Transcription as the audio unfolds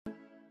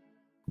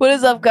What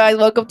is up, guys?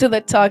 Welcome to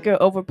the Talking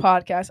Over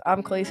podcast.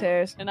 I'm Clay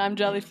Harris. And I'm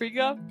Jelly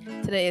Frigo.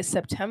 Today is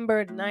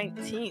September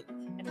 19th.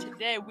 And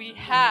today we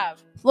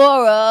have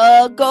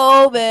Laura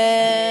Gouvin.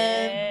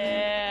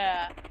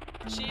 Yeah.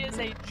 She is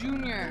a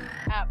junior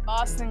at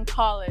Boston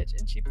College,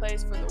 and she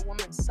plays for the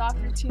women's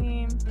soccer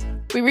team.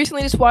 We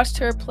recently just watched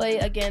her play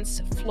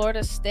against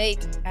Florida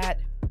State at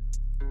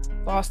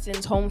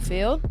Boston's home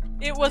field.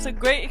 It was a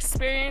great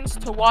experience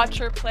to watch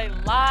her play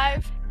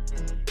live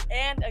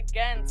and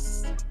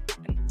against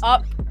an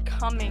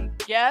upcoming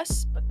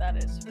guest, but that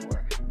is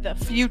for the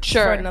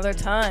future. For another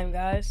time,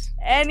 guys.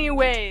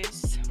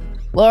 Anyways,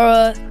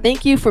 Laura,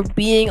 thank you for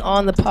being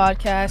on the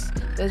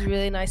podcast. It was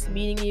really nice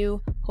meeting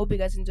you. Hope you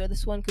guys enjoyed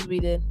this one because we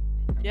did.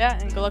 Yeah,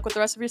 and good luck with the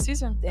rest of your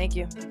season. Thank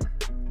you.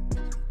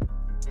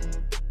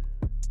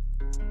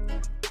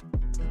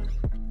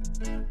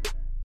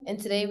 And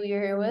today we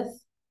are here with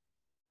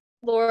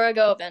Laura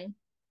Gouvin.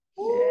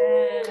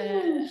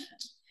 Yeah.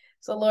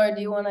 So, Laura,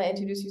 do you want to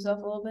introduce yourself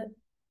a little bit?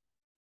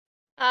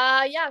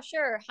 Yeah,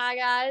 sure. Hi,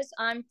 guys.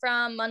 I'm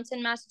from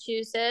Munson,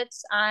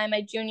 Massachusetts. I'm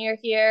a junior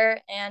here,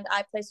 and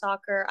I play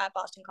soccer at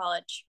Boston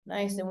College.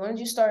 Nice. And when did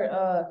you start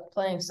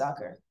playing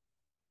soccer?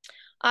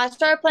 I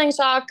started playing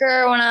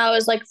soccer when I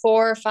was like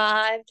 4 or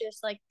 5,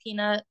 just like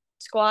peanut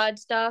squad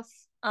stuff.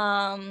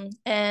 And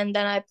then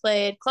I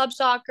played club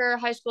soccer,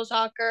 high school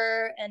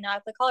soccer, and now I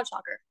play college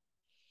soccer.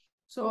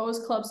 So what was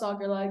club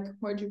soccer like?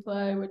 Where'd you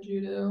play? What'd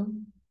you do?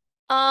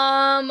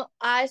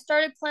 I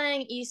started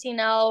playing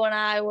ECNL when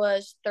I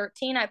was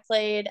 13. I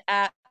played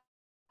at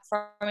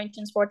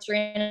Farmington Sports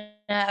Arena,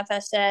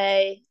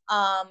 FSA,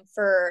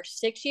 for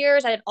 6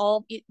 years. I had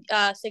all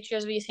 6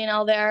 years of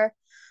ECNL there,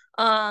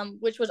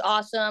 which was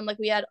awesome. Like,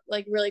 we had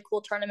like really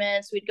cool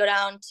tournaments. We'd go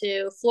down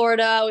to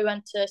Florida. We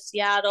went to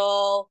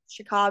Seattle,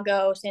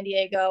 Chicago, San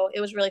Diego.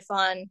 It was really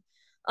fun.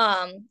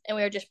 And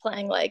we were just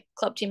playing like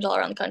club teams all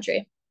around the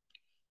country.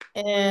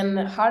 And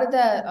how did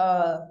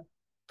that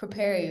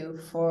prepare you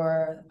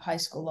for high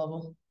school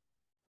level?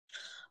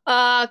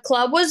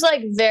 Club was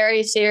like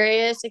very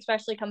serious,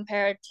 especially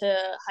compared to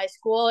high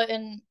school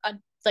in a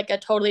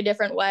totally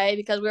different way,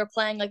 because we were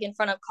playing like in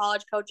front of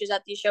college coaches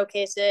at these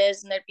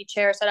showcases, and there'd be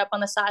chairs set up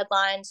on the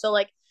sideline. So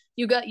like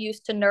you got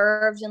used to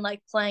nerves and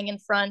like playing in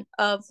front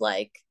of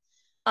like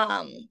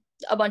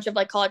a bunch of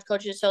like college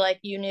coaches, so like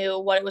you knew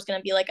what it was going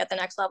to be like at the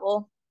next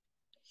level.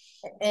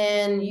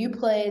 And you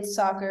played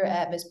soccer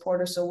at Miss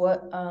Porter, so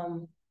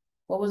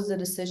what was the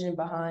decision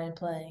behind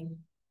playing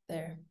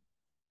there?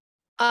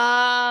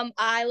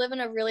 I live in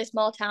a really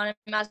small town in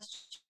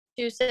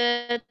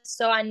Massachusetts,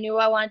 so I knew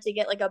I wanted to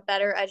get like a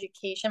better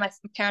education. My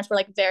parents were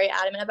like very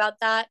adamant about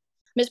that.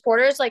 Miss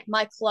Porter's like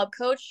my club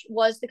coach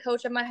was the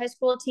coach of my high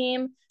school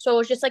team, so it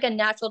was just like a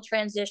natural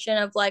transition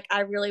of like I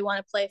really want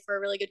to play for a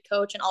really good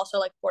coach, and also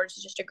like Porter's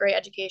is just a great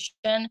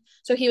education.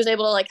 So he was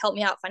able to like help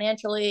me out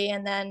financially,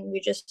 and then we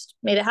just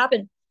made it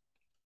happen.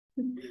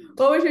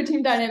 What was your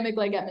team dynamic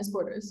like at Miss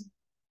Porter's?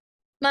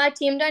 My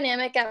team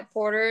dynamic at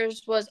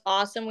Porter's was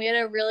awesome. We had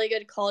a really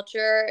good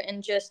culture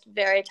and just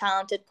very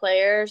talented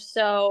players.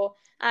 So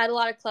I had a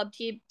lot of club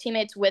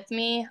teammates with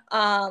me.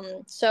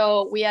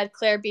 So we had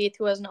Claire Beath,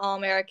 who was an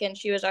All-American.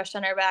 She was our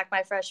center back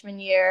my freshman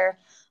year.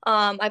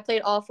 I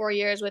played all 4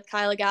 years with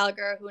Kyla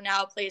Gallagher, who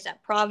now plays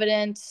at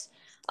Providence.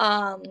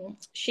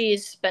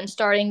 She's been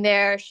starting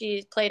there.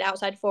 She played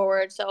outside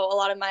forward, so a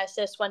lot of my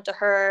assists went to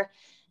her.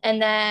 And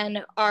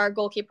then our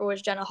goalkeeper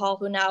was Jenna Hall,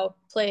 who now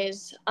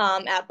plays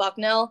at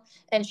Bucknell,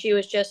 and she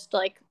was just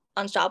like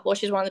unstoppable.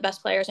 She's one of the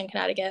best players in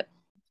Connecticut.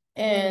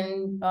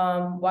 And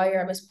while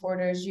you're at Miss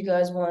Porter's, you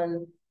guys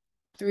won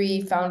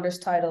 3 Founders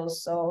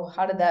titles. So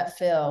how did that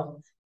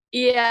feel?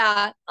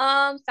 Yeah,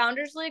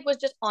 Founders League was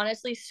just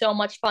honestly so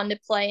much fun to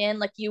play in.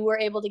 Like, you were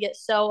able to get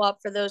so up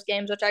for those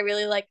games, which I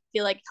really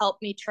feel like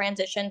helped me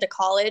transition to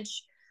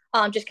college.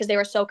 Just because they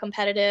were so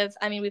competitive.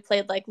 I mean, we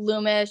played like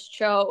Loomis,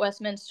 Choate,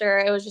 Westminster.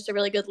 It was just a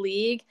really good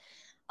league.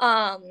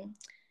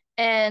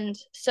 And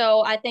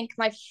so I think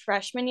my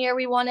freshman year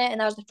we won it, and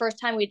that was the first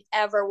time we'd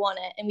ever won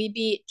it. And we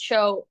beat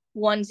Choate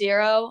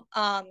 1-0,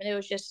 and it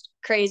was just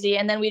crazy.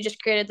 And then we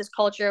just created this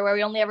culture where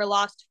we only ever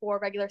lost 4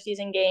 regular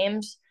season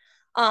games.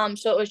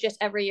 So it was just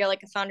every year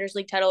like a Founders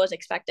League title was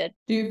expected.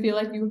 Do you feel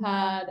like you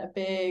had a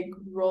big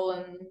role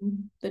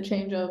in the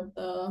change of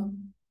the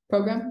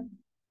program?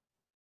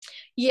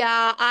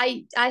 Yeah,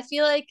 I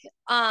feel like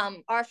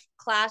our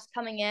class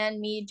coming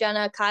in, me,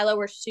 Jenna, Kyla,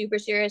 were super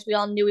serious. We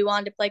all knew we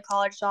wanted to play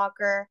college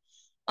soccer.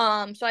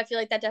 So I feel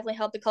like that definitely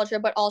helped the culture,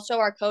 but also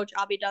our coach,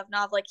 Abhi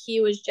Dovnov, like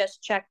he was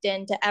just checked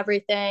into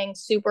everything,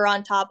 super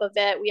on top of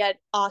it. We had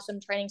awesome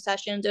training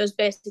sessions. It was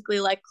basically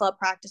like club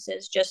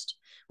practices, just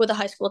with a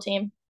high school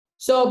team.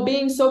 So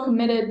being so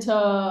committed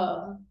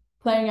to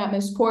playing at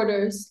Miss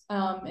Porter's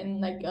in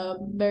like a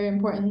very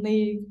important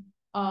league,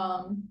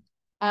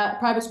 at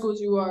private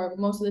schools,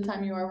 most of the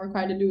time you are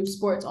required to do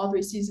sports all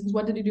 3 seasons.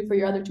 What did you do for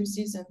your other 2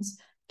 seasons?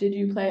 Did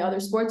you play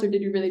other sports, or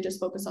did you really just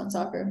focus on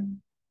soccer?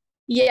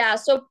 Yeah,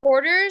 so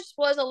Porter's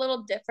was a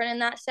little different in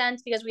that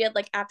sense because we had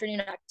like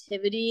afternoon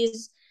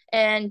activities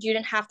and you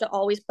didn't have to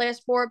always play a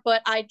sport,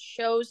 but I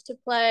chose to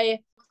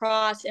play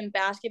lacrosse and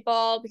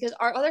basketball because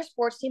our other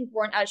sports teams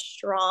weren't as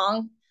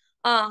strong.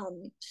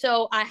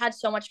 So I had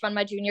so much fun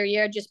my junior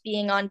year just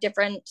being on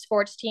different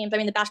sports teams. I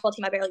mean, the basketball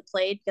team I barely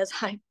played because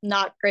I'm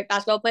not a great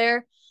basketball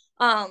player.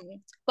 Um,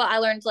 but I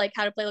learned like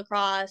how to play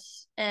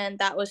lacrosse, and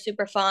that was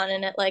super fun,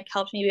 and it like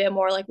helped me be a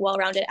more like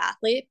well-rounded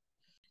athlete.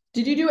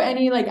 Did you do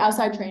any like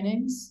outside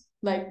trainings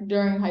like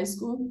during high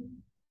school?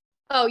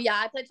 Oh yeah,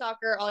 I played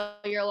soccer all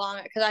year long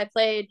because I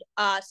played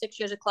 6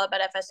 years of club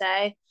at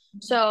FSA.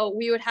 So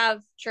we would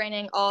have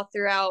training all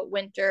throughout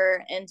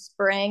winter and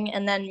spring,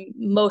 and then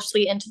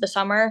mostly into the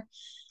summer,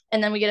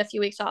 and then we get a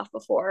few weeks off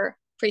before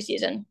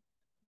preseason.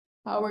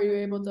 How were you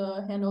able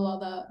to handle all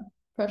that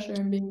pressure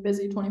and being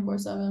busy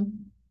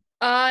 24/7?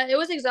 It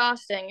was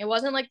exhausting. It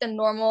wasn't like the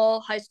normal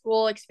high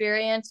school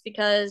experience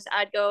because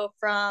I'd go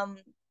from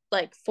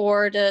like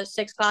 4 to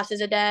 6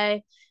 classes a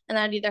day, and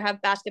then I'd either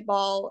have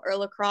basketball or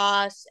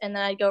lacrosse, and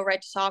then I'd go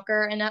right to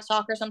soccer. And at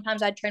soccer,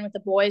 sometimes I'd train with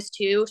the boys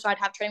too, so I'd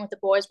have training with the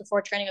boys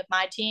before training with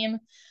my team.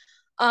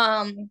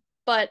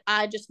 But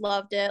I just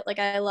loved it. Like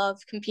I love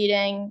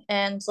competing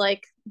and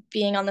like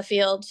being on the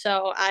field.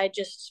 So I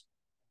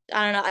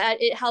don't know.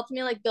 It helped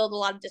me like build a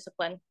lot of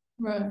discipline.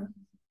 Right.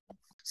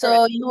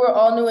 So you were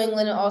all New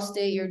England and all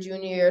state your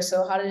junior year.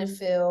 So how did it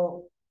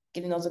feel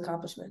getting those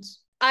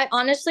accomplishments? I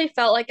honestly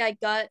felt like I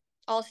got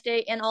all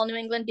state and all New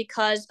England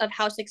because of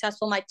how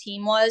successful my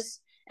team was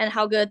and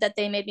how good that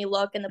they made me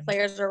look and the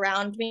players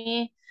around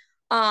me.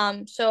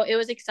 So it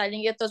was exciting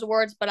to get those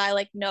awards, but I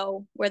like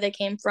know where they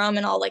came from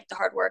and all like the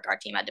hard work our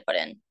team had to put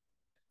in.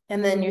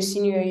 And then your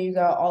senior year, you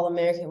got All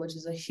American, which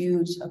is a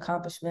huge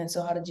accomplishment.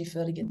 So how did you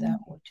feel to get that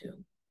one too?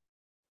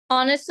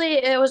 Honestly,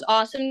 it was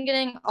awesome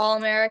getting All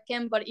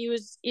American, but it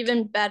was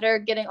even better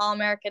getting All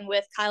American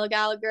with Kyla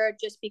Gallagher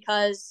just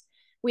because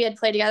we had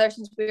played together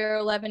since we were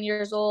 11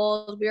 years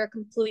old. We were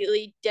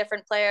completely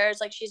different players.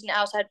 Like she's an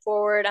outside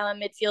forward, I'm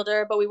a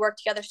midfielder, but we worked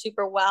together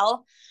super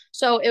well.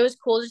 So it was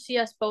cool to see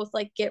us both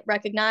like get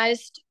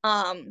recognized.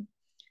 And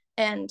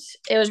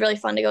it was really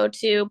fun to go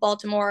to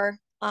Baltimore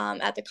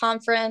at the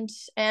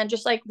conference and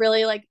just like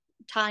really like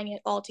tying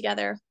it all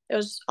together. It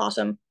was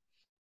awesome.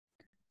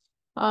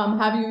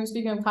 Have you,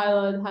 speaking of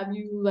Kyla, have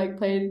you like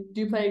played,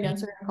 do you play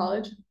against her in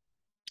college?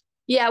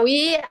 Yeah,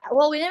 we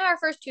didn't our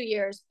first 2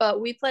 years, but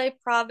we play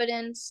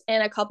Providence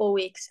in a couple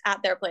weeks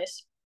at their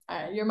place. All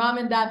right, your mom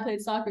and dad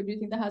played soccer. Do you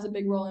think that has a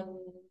big role in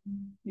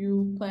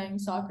you playing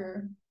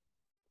soccer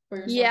for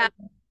yourself? Yeah,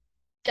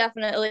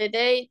 definitely.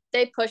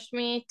 They pushed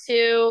me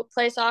to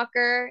play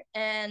soccer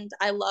and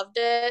I loved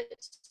it.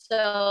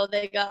 So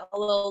they got a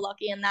little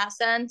lucky in that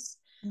sense.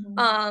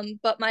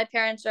 But my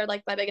parents are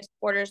like my biggest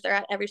supporters. They're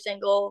at every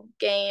single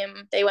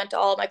game. They went to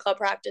all of my club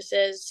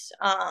practices.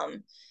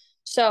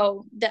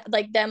 So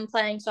like them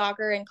playing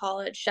soccer in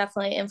college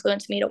definitely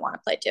influenced me to want to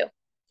play too.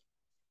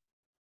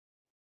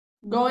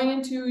 Going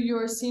into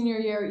your senior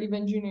year,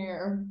 even junior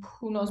year,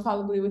 who knows,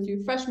 probably with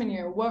you freshman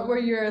year, what were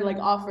your like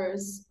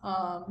offers?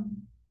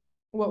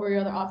 What were your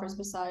other offers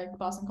beside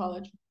Boston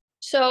College?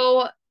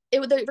 So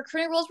the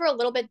recruiting rules were a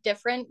little bit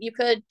different. You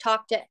could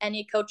talk to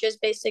any coaches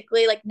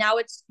basically. Like now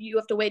it's you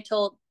have to wait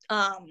till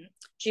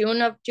June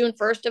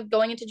 1st of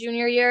going into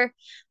junior year.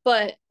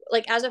 But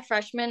like as a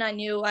freshman, I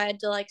knew I had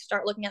to like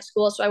start looking at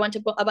school. So I went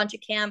to a bunch of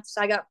camps.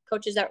 I got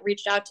coaches that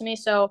reached out to me.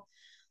 So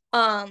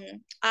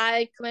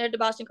I committed to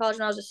Boston College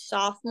when I was a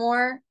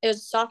sophomore. It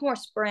was sophomore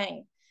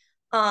spring.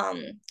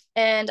 Um,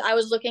 and I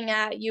was looking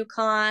at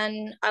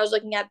UConn. I was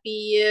looking at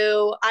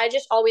BU. I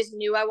just always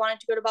knew I wanted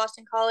to go to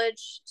Boston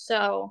College.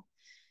 So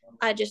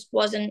I just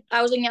wasn't,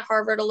 I was looking at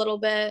Harvard a little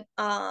bit.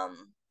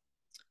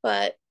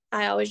 But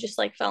I always just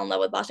like fell in love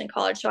with Boston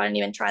College. So I didn't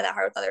even try that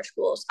hard with other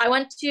schools. I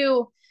went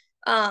to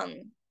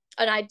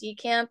an ID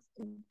camp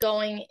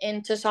going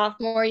into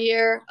sophomore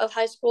year of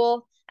high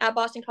school at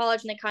Boston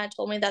College, and they kind of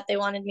told me that they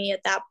wanted me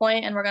at that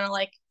point and we're gonna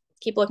like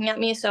keep looking at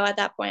me. So at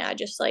that point, I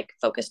just like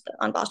focused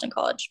on Boston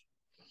College.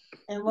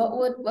 And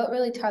what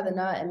really tied the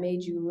knot and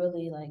made you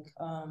really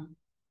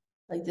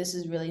like this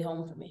is really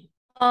home for me?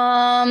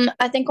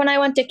 I think when I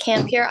went to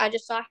camp here, I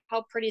just saw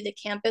how pretty the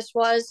campus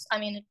was. I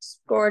mean, it's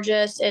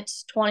gorgeous.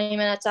 It's 20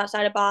 minutes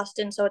outside of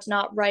Boston, so it's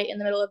not right in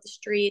the middle of the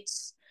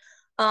streets.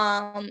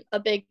 A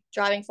big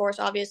driving force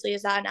obviously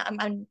is that I'm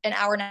an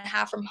hour and a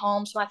half from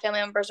home, so my family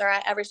members are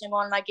at every single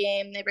one of my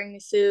game. They bring me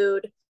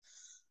food.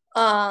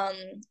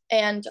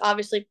 And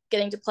obviously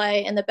getting to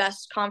play in the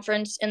best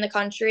conference in the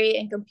country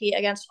and compete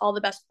against all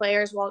the best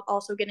players while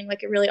also getting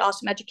like a really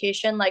awesome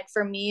education. Like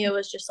for me, it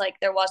was just like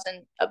there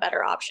wasn't a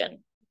better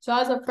option. So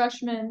as a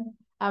freshman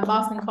at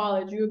Boston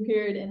College, you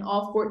appeared in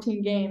all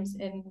 14 games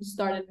and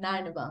started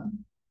 9 of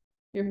them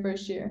your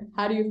first year.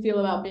 How do you feel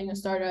about being a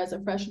starter as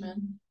a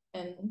freshman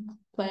and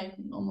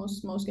playing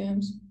almost most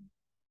games?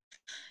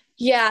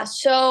 Yeah,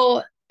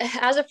 so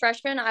as a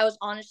freshman, I was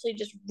honestly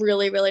just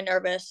really, really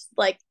nervous.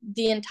 Like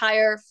the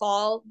entire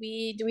fall,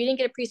 we didn't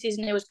get a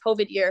preseason. It was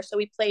COVID year, so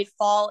we played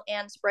fall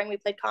and spring. We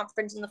played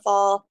conference in the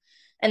fall,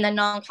 and then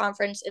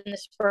non-conference in the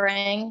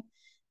spring.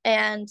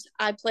 And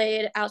I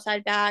played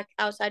outside back,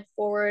 outside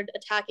forward,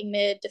 attacking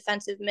mid,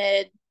 defensive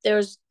mid. There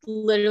was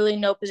literally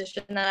no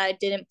position that I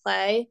didn't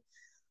play.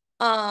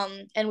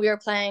 And we were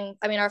playing,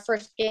 I mean, our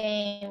first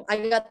game,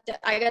 I got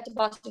to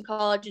Boston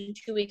College, and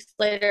 2 weeks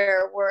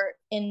later we're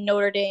in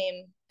Notre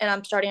Dame, and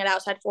I'm starting at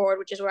outside forward,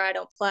 which is where I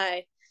don't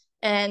play.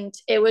 And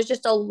it was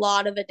just a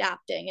lot of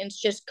adapting. It's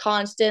just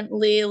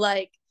constantly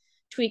like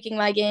tweaking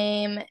my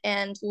game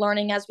and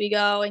learning as we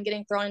go and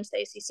getting thrown into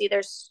the ACC.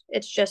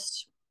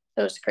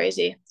 It was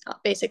crazy.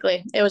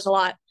 Basically, it was a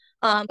lot.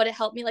 But it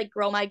helped me like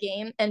grow my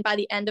game. And by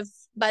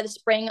the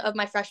spring of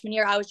my freshman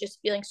year, I was just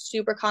feeling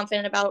super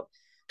confident about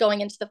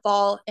going into the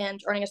fall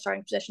and earning a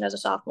starting position as a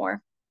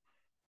sophomore.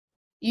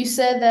 You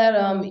said that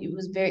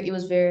it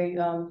was very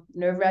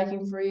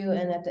nerve-wracking for you,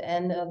 and at the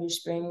end of your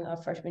spring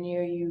freshman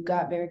year, you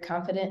got very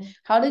confident.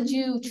 How did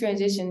you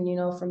transition,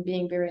 from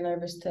being very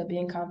nervous to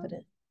being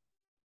confident?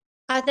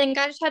 I think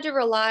I just had to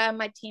rely on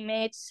my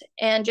teammates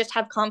and just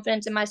have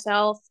confidence in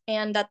myself,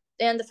 and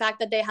the fact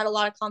that they had a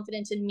lot of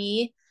confidence in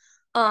me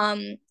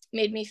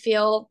made me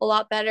feel a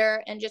lot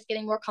better, and just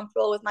getting more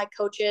comfortable with my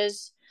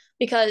coaches,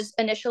 because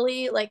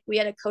initially like we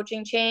had a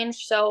coaching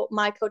change, so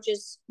my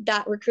coaches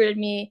that recruited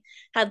me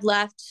had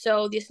left,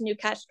 so this new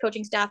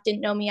coaching staff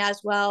didn't know me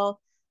as well.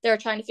 They were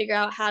trying to figure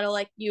out how to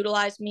like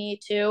utilize me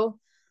too.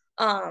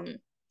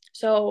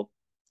 So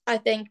I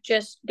think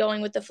just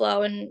going with the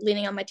flow and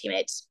leaning on my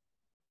teammates.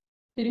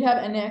 Did you have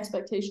any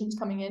expectations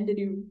coming in? Did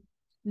you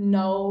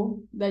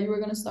know that you were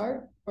going to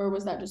start, or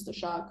was that just a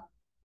shock?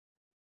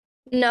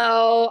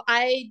 No,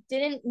 I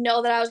didn't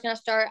know that I was going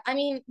to start. I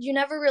mean, you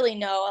never really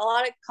know. A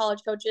lot of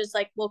college coaches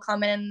like will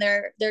come in and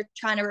they're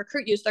trying to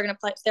recruit you. So they're going to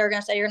play. They're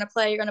going to say, you're going to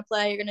play, you're going to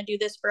play, you're going to do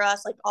this for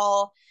us, and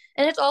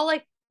it's all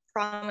like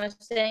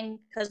promising,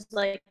 because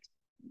like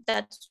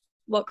that's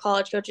what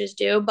college coaches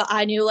do. But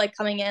I knew like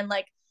coming in,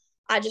 like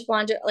I just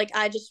wanted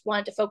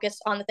to focus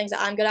on the things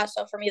that I'm good at.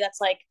 So for me,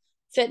 that's like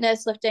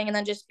fitness, lifting, and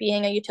then just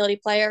being a utility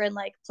player and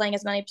like playing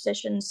as many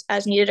positions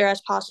as needed or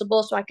as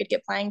possible so I could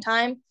get playing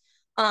time.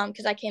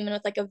 Because I came in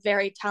with like a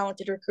very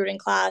talented recruiting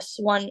class.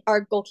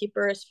 Our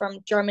goalkeeper is from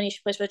Germany. She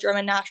plays for the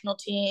German national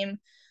team.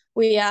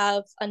 We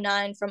have a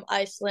 9 from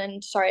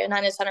Iceland. Sorry, a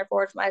 9 is center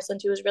forward from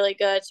Iceland who was really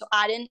good. So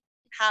I didn't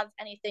have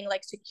anything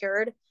like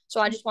secured. So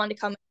I just wanted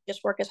to come and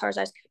just work as hard as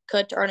I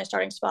could to earn a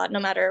starting spot, no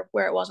matter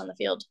where it was on the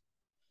field.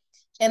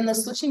 And the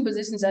switching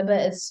positions, I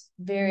bet it's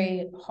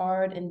very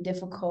hard and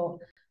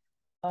difficult,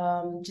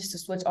 just to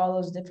switch all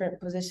those different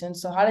positions.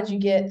 So how did you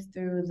get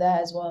through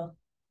that as well?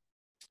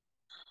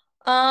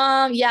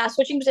 Yeah,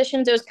 switching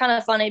positions, it was kind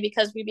of funny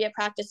because we'd be at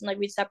practice and like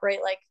we'd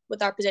separate like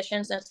with our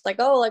positions, and it's like,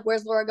 oh, like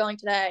where's Laura going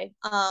today?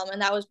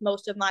 And that was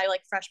most of my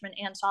like freshman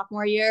and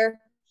sophomore year.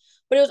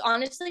 But it was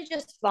honestly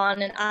just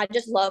fun, and I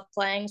just love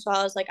playing. So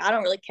I was like, I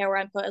don't really care where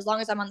I'm put, as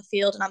long as I'm on the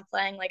field and I'm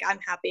playing, like I'm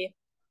happy.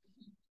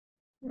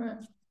 Right.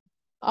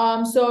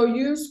 So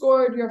you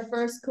scored your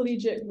first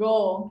collegiate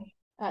goal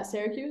at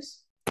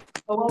Syracuse.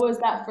 But what was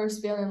that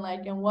first feeling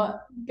like, and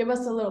give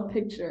us a little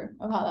picture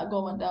of how that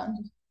goal went down?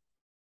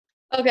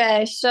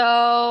 Okay,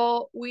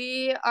 so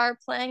we are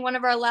playing one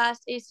of our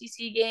last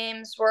ACC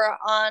games. We're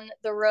on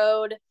the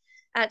road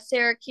at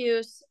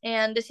Syracuse,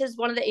 and this is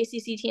one of the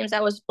ACC teams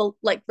that was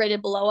like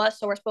rated below us,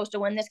 so we're supposed to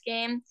win this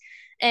game.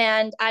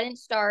 And I didn't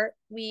start.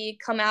 We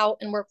come out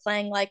and we're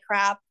playing like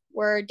crap.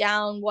 We're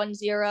down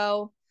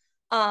 1-0.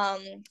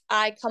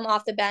 I come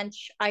off the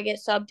bench. I get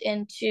subbed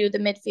into the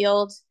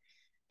midfield,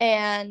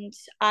 and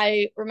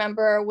I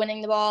remember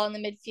winning the ball in the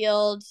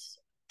midfield,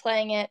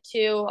 playing it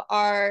to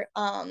our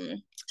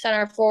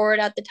center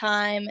forward at the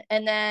time,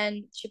 and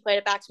then she played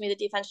it back to me. The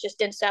defense just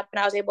didn't step, and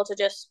I was able to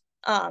just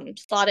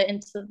slot it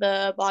into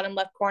the bottom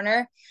left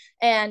corner.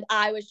 And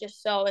I was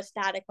just so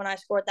ecstatic when I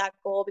scored that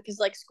goal, because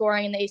like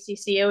scoring in the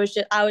ACC,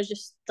 I was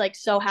just like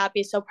so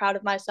happy, so proud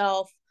of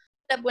myself.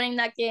 Ended up winning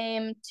that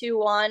game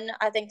 2-1.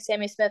 I think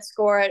Sammy Smith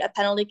scored a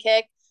penalty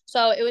kick.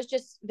 So it was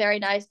just very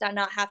nice to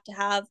not have to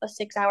have a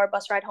 6-hour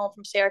bus ride home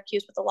from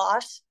Syracuse with a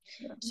loss.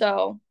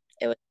 So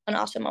it was an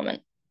awesome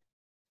moment.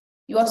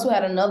 You also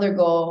had another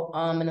goal,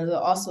 and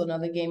also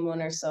another game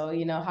winner. So,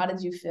 how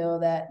did you feel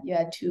that you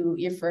had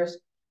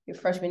your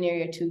freshman year,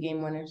 your 2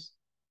 game winners?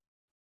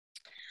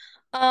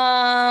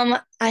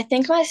 I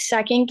think my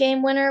second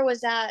game winner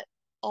was at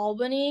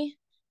Albany,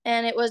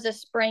 and it was a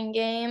spring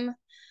game.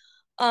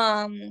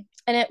 And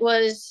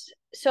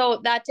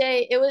so that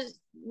day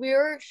we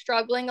were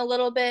struggling a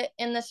little bit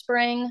in the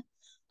spring,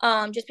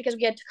 just because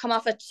we had to come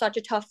off such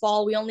a tough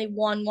fall. We only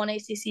won 1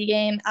 ACC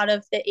game out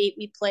of the 8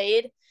 we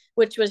played,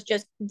 which was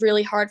just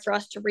really hard for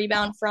us to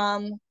rebound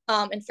from,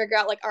 and figure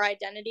out like our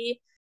identity.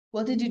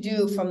 What did you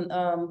do from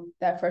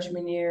that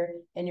freshman year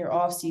and your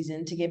off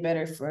season to get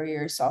better for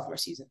your sophomore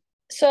season?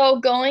 So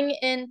going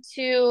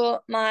into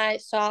my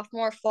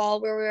sophomore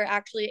fall, where we were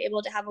actually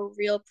able to have a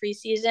real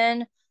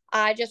preseason,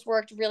 I just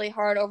worked really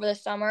hard over the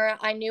summer.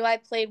 I knew I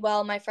played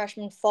well my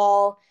freshman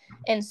fall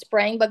and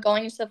spring, but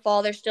going into the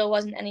fall, there still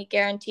wasn't any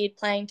guaranteed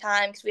playing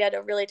time, because we had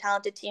a really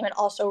talented team and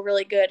also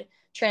really good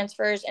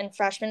transfers and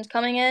freshmen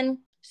coming in.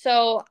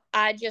 So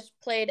I just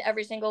played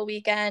every single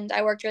weekend.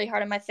 I worked really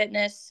hard on my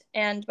fitness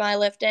and my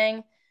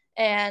lifting,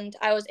 and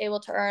I was able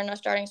to earn a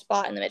starting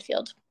spot in the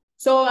midfield.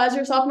 So as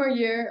your sophomore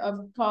year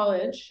of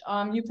college,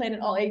 you played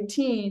in all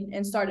 18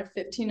 and started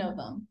 15 of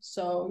them.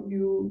 So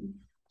you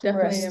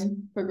definitely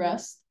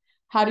progressed.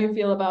 How do you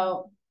feel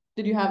about,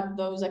 did you have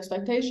those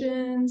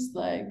expectations?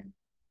 Like,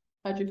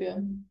 how'd you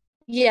feel?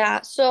 Yeah,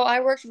 so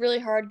I worked really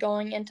hard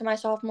going into my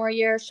sophomore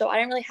year, so I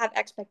didn't really have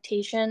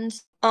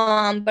expectations.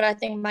 But I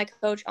think my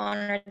coach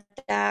honored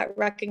that,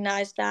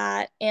 recognized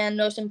that, and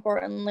most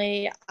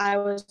importantly, I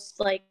was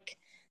like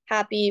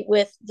happy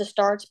with the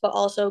starts, but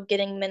also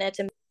getting minutes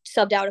and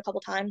subbed out a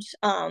couple times.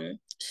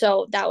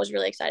 So that was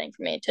really exciting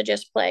for me to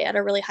just play at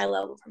a really high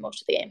level for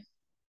most of the game.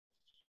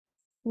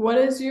 What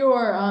is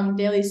your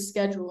daily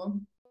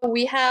schedule?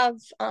 We have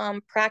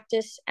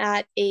practice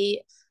at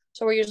 8.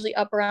 So we're usually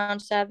up around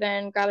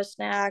 7, grab a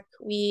snack.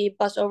 We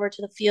bus over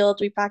to the field.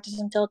 We practice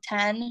until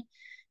 10.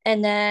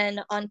 And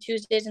then on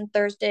Tuesdays and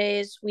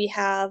Thursdays, we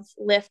have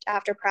lift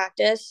after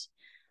practice.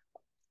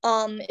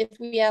 If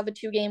we have a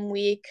 2-game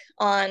week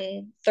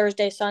on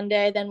Thursday,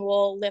 Sunday, then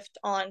we'll lift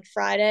on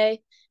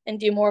Friday and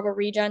do more of a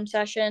regen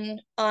session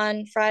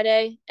on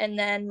Friday. And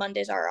then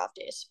Mondays are our off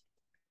days.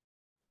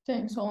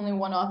 Okay, so only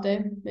one off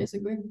day,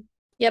 basically.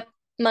 Yep.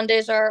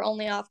 Mondays are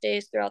only off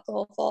days throughout the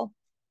whole fall.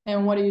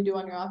 And what do you do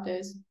on your off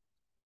days?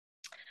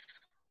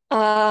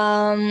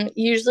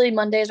 Usually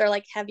Mondays are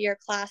like heavier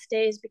class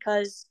days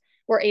because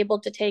we're able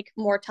to take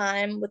more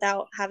time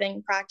without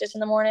having practice in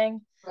the morning.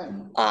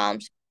 Right.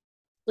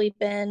 Sleep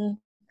in,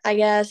 I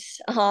guess.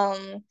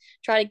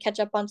 Try to catch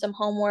up on some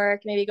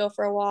homework, maybe go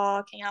for a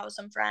walk, hang out with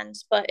some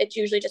friends. But it's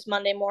usually just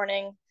Monday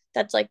morning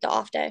that's like the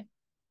off day.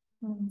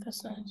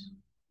 That's nice.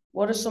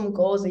 What are some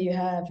goals that you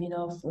have,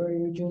 for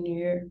your junior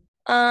year?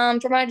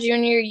 For my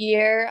junior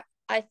year,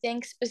 I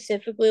think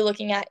specifically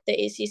looking at the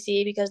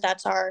ACC because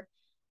that's our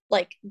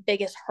like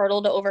biggest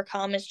hurdle to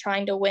overcome is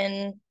trying to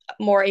win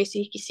more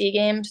ACC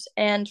games.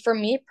 And for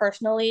me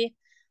personally,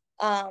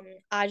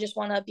 I just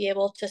want to be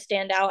able to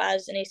stand out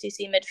as an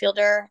ACC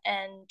midfielder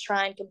and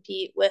try and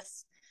compete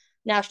with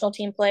national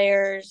team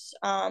players,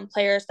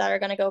 players that are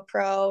going to go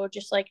pro,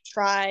 just like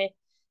try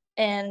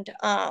and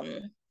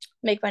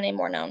make my name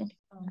more known.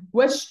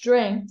 What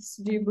strengths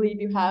do you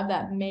believe you have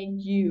that make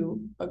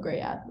you a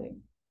great athlete?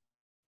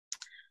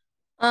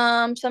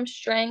 Some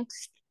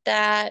strengths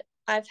that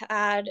I've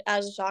had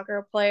as a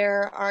soccer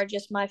player are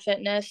just my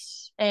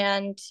fitness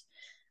and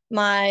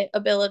my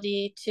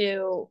ability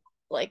to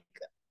like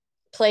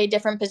play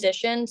different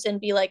positions and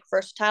be like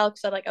versatile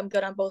because I'm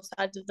good on both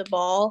sides of the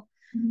ball.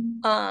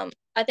 Mm-hmm.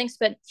 I think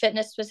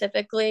fitness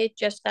specifically,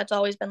 just that's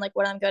always been like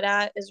what I'm good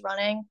at is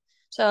running.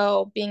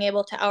 So being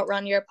able to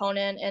outrun your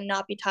opponent and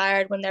not be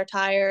tired when they're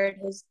tired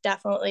has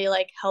definitely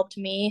like helped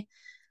me,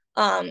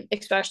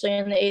 especially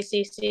in the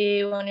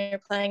ACC when you're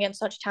playing against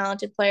such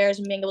talented players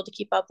and being able to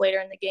keep up later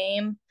in the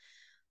game.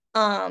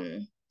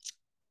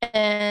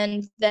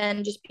 And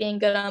then just being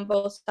good on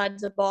both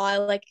sides of the ball. I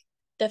like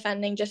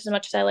defending just as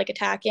much as I like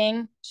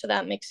attacking. So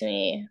that makes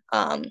me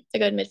a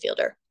good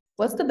midfielder.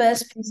 What's the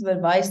best piece of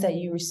advice that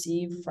you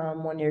received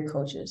from one of your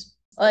coaches?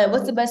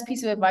 What's the best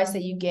piece of advice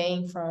that you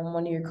gained from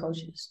one of your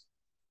coaches?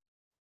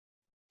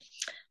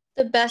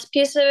 The best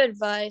piece of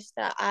advice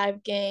that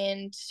I've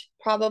gained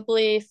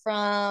probably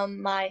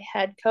from my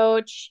head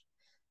coach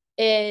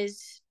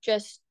is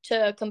just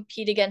to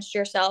compete against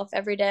yourself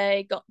every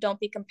day. Don't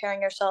be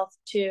comparing yourself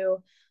to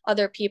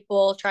other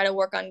people. Try to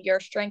work on your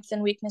strengths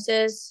and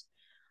weaknesses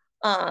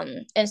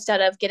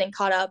instead of getting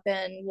caught up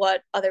in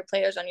what other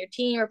players on your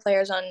team or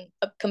players on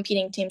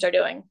competing teams are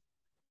doing.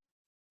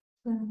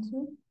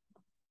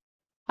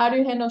 How do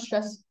you handle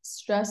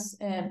stress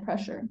and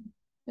pressure,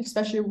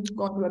 especially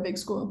going to a big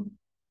school?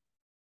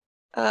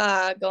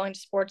 Going to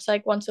sports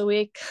psych once a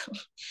week.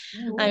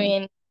 I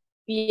mean,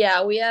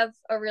 yeah, we have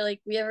a really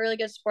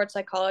good sports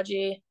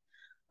psychology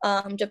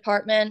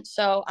department.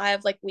 So I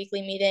have like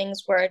weekly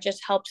meetings where it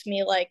just helps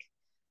me like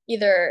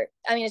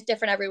it's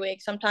different every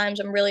week. Sometimes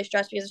I'm really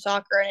stressed because of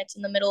soccer and it's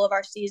in the middle of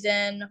our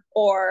season,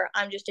 or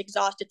I'm just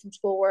exhausted from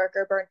schoolwork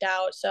or burnt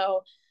out.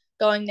 So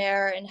going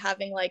there and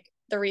having like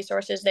the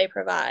resources they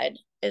provide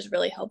is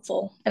really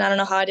helpful. And I don't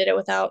know how I did it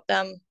without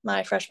them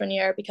my freshman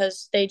year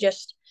because they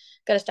just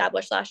got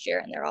established last year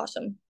and they're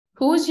awesome.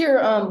 Who was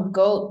your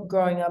GOAT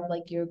growing up,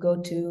 like your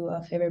go-to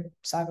favorite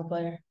soccer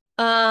player?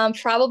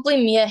 Probably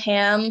Mia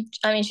Hamm.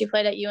 I mean, she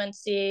played at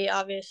UNC.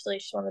 Obviously,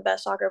 she's one of the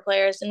best soccer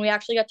players. And we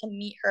actually got to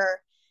meet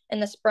her in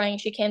the spring.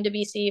 She came to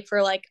BC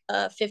for like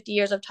 50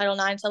 years of Title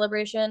IX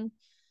celebration.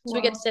 So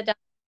we get to sit down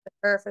with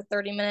her for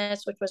 30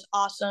 minutes, which was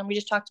awesome. We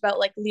just talked about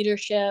like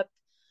leadership,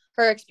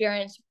 her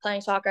experience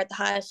playing soccer at the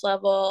highest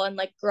level and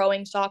like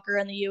growing soccer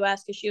in the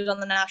US because she was on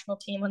the national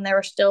team when they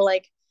were still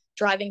like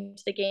driving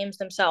to the games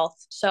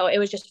themselves. So it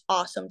was just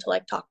awesome to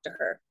like talk to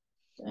her.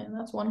 And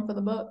that's one for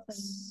the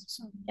books.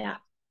 Yeah.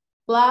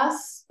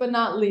 Last but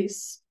not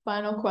least,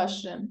 final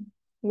question.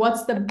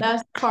 What's the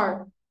best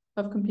part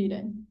of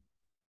competing?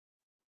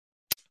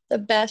 The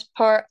best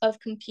part of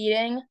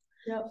competing?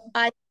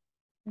 Yep.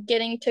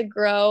 Getting to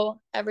grow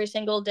every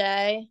single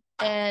day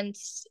and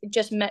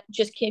just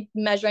keep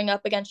measuring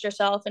up against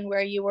yourself and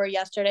where you were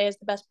yesterday is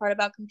the best part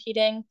about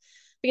competing.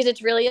 because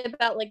it's really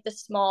about like the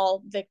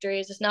small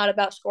victories. It's not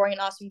about scoring an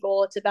awesome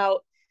goal. It's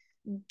about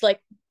like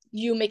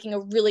you making a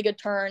really good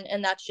turn,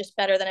 and that's just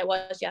better than it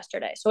was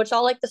yesterday. So it's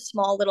all like the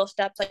small little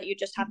steps that you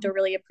just have to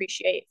really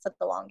appreciate for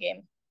the long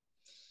game.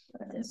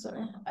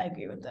 I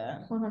agree with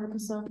that.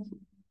 100%.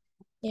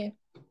 Yeah.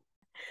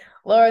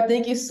 Laura,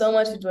 thank you so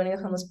much for joining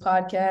us on this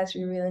podcast.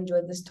 We really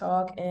enjoyed this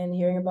talk and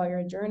hearing about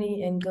your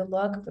journey, and good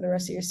luck for the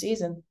rest of your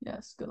season.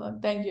 Yes, good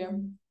luck. Thank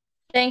you.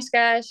 Thanks,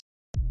 guys.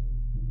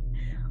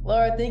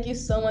 Laura, thank you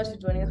so much for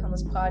joining us on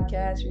this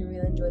podcast. We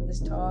really enjoyed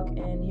this talk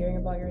and hearing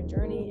about your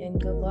journey,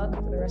 and good luck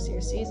for the rest of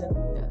your season.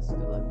 Yes, good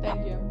luck.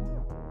 Thank you.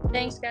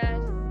 Thanks,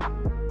 guys.